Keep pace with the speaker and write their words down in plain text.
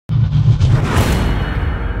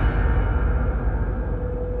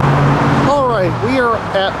we are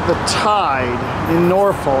at the Tide in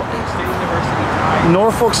Norfolk.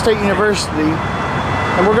 Norfolk State University.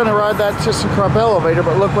 And we're going to ride that Thyssenkrupp elevator,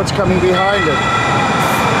 but look what's coming behind it.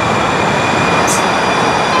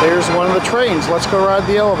 There's one of the trains. Let's go ride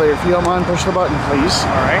the elevator. If you don't mind, push the button, please.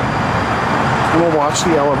 All right. And we'll watch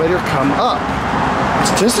the elevator come up.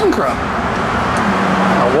 It's Thyssenkrupp.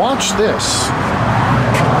 Now watch this.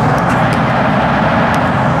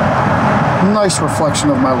 Nice reflection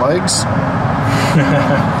of my legs.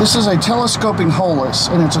 This is a telescoping holeless,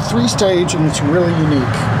 and it's a 3-stage, and it's really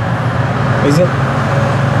unique. Is it?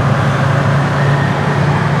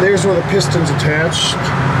 There's where the piston's attached.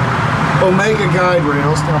 Omega guide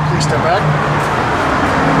rails. Now please step back.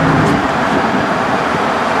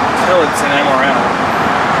 Oh, it's an MRL.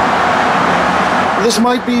 This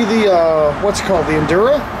might be the, what's it called, the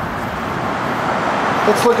Endura?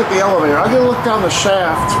 Let's look at the elevator. I'm gonna look down the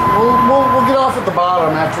shaft. We'll get off at the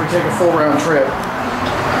bottom after we take a full round trip.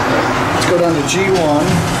 Let's go down to G1.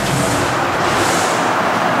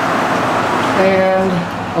 And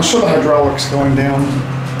I'll show the hydraulics going down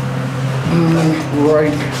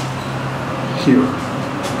right here.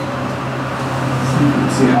 So you can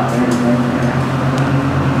see it there, right there.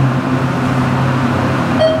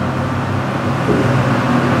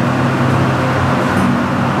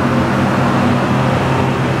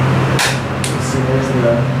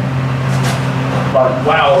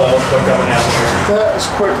 Wow, that was quick coming out here. That is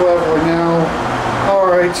quick leveling now.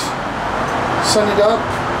 Alright. Send it up.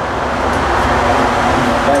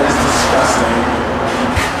 That is disgusting.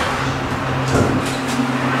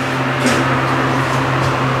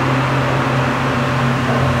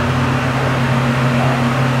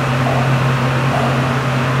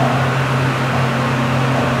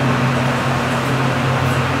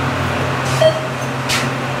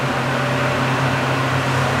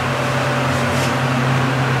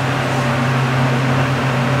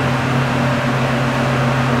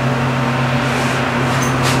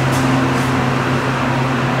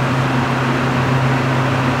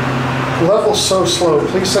 Level's so slow.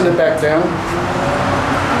 Please send it back down.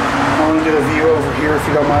 I want to get a view over here if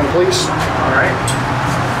you don't mind, please. All right.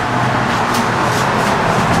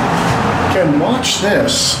 Again, watch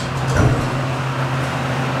this.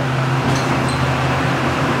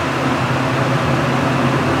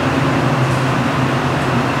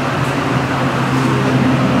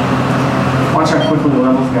 Watch how quickly the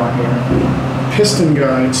levels got here. Piston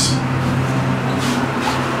guides.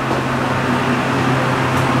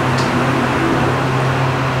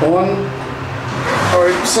 One.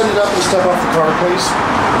 Alright, send it up and step off the car, please.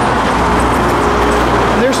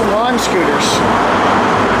 And there's some Lime scooters.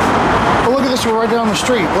 Oh, look at this, we're right down the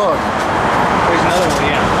street, look. There's another one,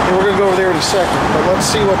 yeah. And we're going to go over there in a second, but let's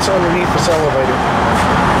see what's underneath this elevator.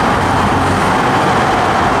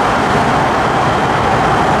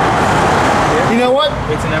 You know what?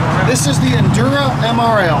 It's an MRL. This is the Endura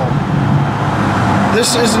MRL.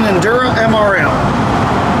 This is an Endura MRL.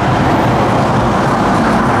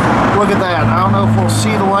 Look at that. I don't know if we'll see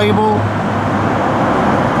the label.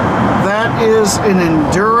 That is an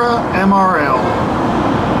Endura MRL.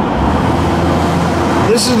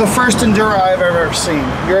 This is the first Endura I've ever seen.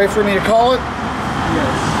 You ready for me to call it?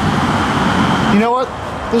 Yes. You know what?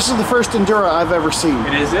 This is the first Endura I've ever seen.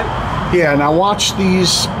 And is it? Yeah, now watch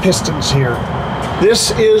these pistons here. This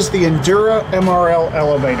is the Endura MRL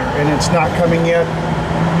elevator, and it's not coming yet.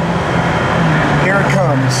 Here it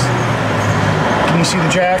comes. Can you see the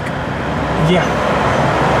jack? Yeah.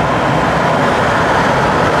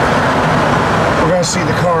 We're going to see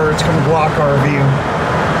the car. It's going to block our view.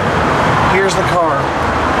 Here's the car.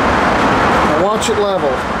 Now watch it level.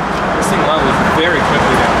 This thing levels very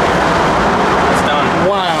quickly down here. It's done.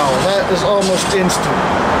 Wow, that is almost instant.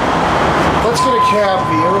 Let's get a cab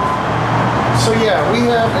view. So yeah, we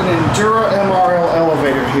have an Endura MRL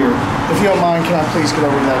elevator here. If you don't mind, can I please get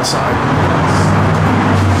over to that side?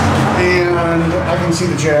 And I can see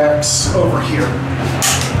the jacks over here.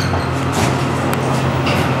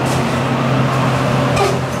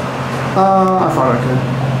 I thought I could.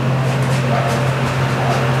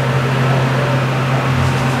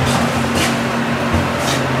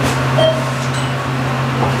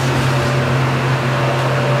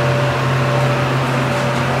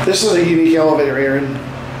 This is a unique elevator, Aaron.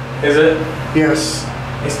 Is it? Yes.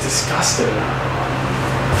 It's disgusting.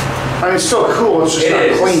 I mean, it's still cool, it's just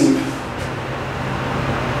not clean.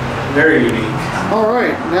 Very unique.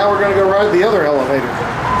 Alright, now we're going to go ride the other elevator.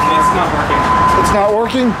 It's not working. It's not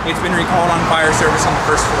working? It's been recalled on fire service on the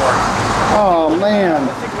first floor. Oh, man.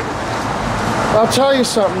 I'll tell you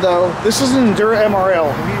something, though. This is an Endura MRL.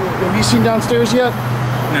 Have you seen downstairs yet?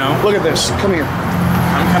 No. Look at this. Come here.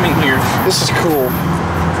 I'm I'm coming here. This is cool.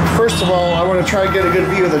 First of all, I want to try to get a good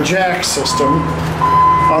view of the jack system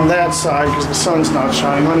on that side because the sun's not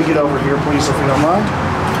shining. Let me get over here, please, if you don't mind.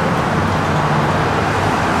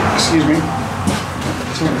 Excuse me.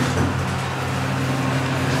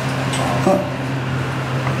 Huh.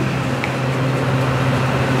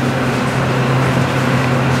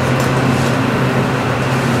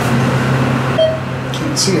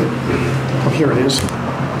 Can't see it. Oh, here it is.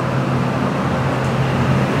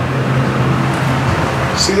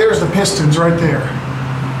 See, there's the pistons right there.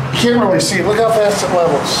 You can't really see it. Look how fast it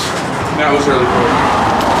levels. That was really cool.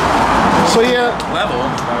 So yeah. Level?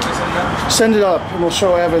 Send it up and we'll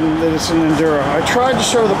show Evan that it's an Endura. I tried to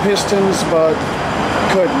show the pistons, but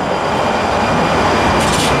couldn't.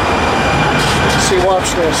 See,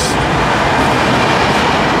 watch this.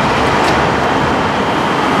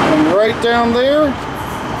 And right down there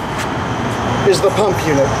is the pump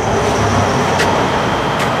unit.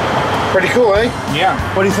 Pretty cool, eh? Yeah.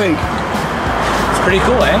 What do you think? It's pretty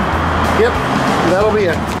cool, eh? Yep, that'll be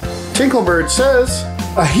it. Tinklebird says,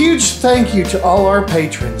 a huge thank you to all our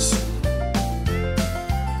patrons.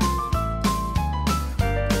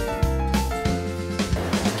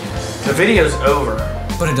 The video's over.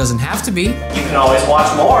 But it doesn't have to be. You can always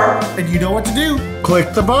watch more. And you know what to do.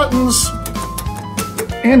 Click the buttons.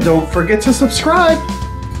 And don't forget to subscribe.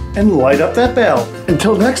 And light up that bell.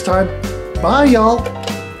 Until next time, bye y'all.